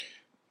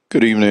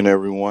Good evening,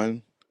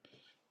 everyone.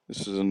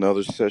 This is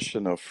another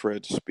session of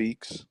Fred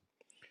Speaks,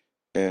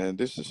 and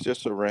this is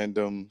just a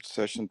random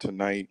session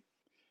tonight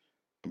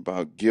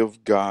about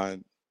give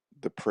God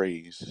the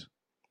praise.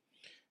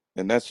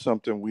 And that's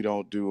something we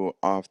don't do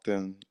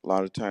often. A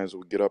lot of times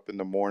we get up in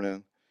the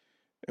morning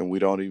and we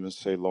don't even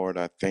say, Lord,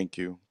 I thank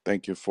you.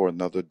 Thank you for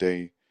another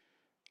day.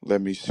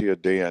 Let me see a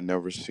day I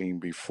never seen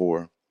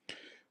before.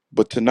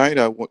 But tonight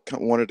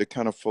wanted to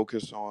kind of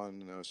focus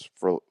on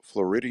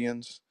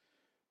Floridians.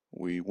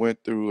 We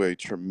went through a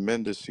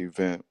tremendous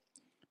event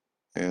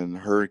in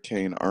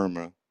Hurricane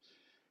Irma.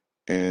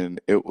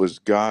 And it was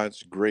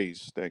God's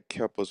grace that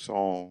kept us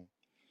all,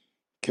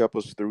 kept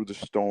us through the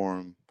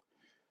storm.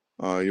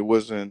 It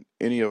wasn't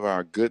any of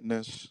our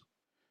goodness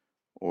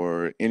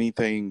or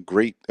anything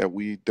great that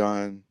we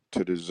done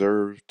to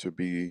deserve to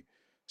be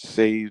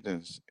saved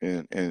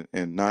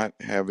and not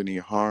have any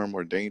harm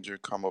or danger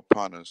come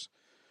upon us,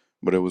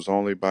 but it was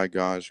only by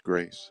God's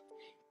grace.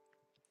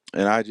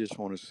 And I just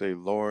want to say,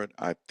 Lord,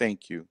 I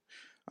thank you.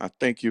 I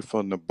thank you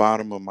from the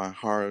bottom of my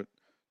heart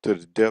to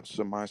the depths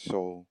of my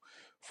soul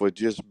for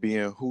just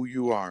being who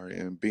you are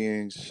and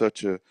being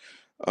such a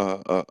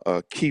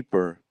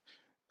keeper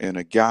and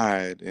a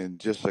guide and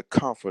just a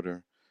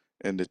comforter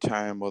in the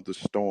time of the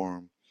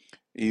storm.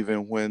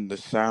 Even when the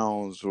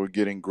sounds were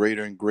getting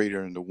greater and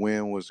greater and the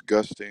wind was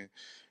gusting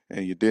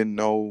and you didn't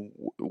know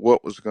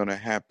what was going to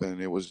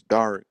happen, it was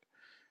dark.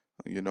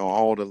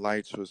 All the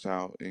lights was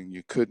out and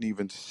you couldn't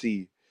even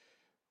see,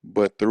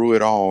 but through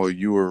it all,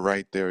 you were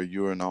right there.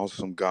 You're an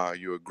awesome God.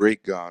 You're a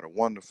great God, a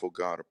wonderful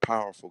God, a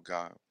powerful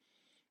God.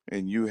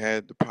 And you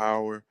had the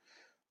power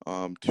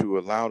to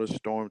allow the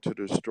storm to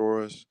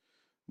destroy us.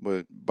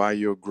 But by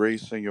your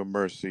grace and your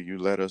mercy, you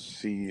let us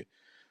see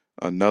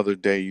another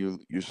day.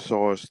 You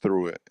saw us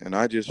through it. And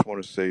I just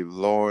want to say,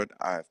 Lord,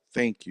 I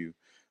thank you.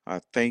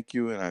 I thank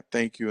you and I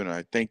thank you and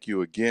I thank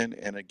you again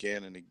and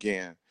again and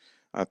again.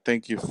 I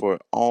thank you for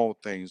all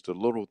things, the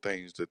little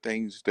things, the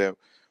things that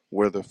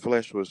where the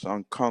flesh was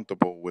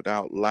uncomfortable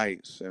without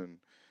lights and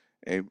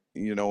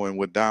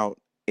without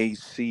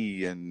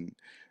AC and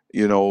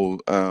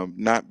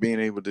not being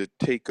able to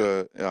take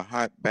a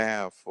hot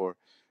bath or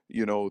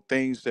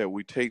things that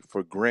we take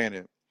for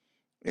granted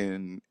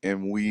and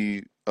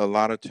we a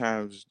lot of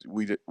times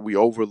we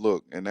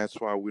overlook, and that's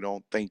why we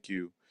don't thank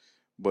you.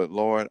 But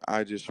Lord,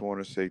 I just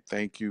want to say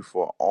thank you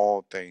for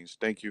all things.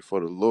 Thank you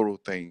for the little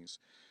things.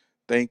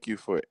 Thank you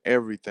for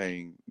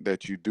everything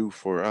that you do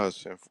for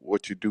us and for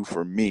what you do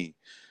for me.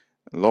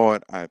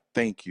 Lord, I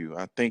thank you.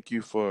 I thank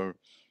you for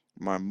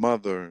my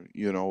mother,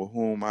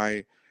 whom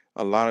I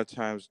a lot of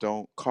times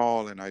don't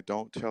call and I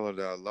don't tell her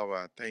that I love her.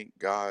 I thank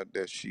God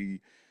that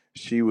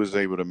she was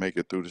able to make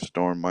it through the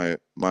storm. My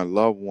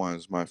loved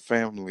ones, my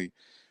family,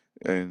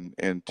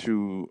 and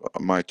to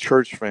my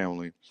church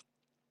family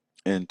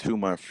and to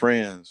my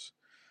friends.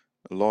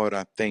 Lord,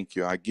 I thank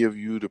you. I give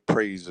you the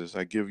praises.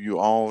 I give you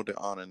all the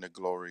honor and the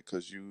glory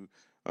because you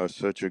are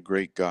such a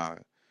great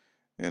God.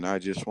 And I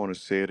just want to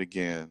say it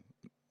again.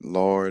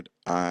 Lord,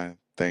 I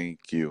thank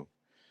you.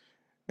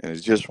 And I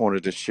just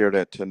wanted to share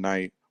that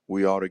tonight.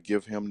 We ought to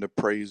give him the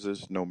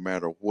praises no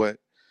matter what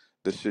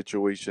the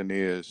situation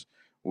is.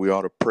 We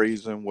ought to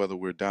praise him whether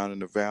we're down in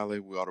the valley.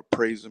 We ought to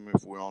praise him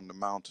if we're on the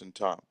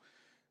mountaintop.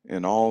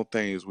 In all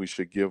things, we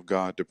should give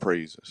God the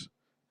praises.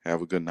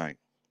 Have a good night.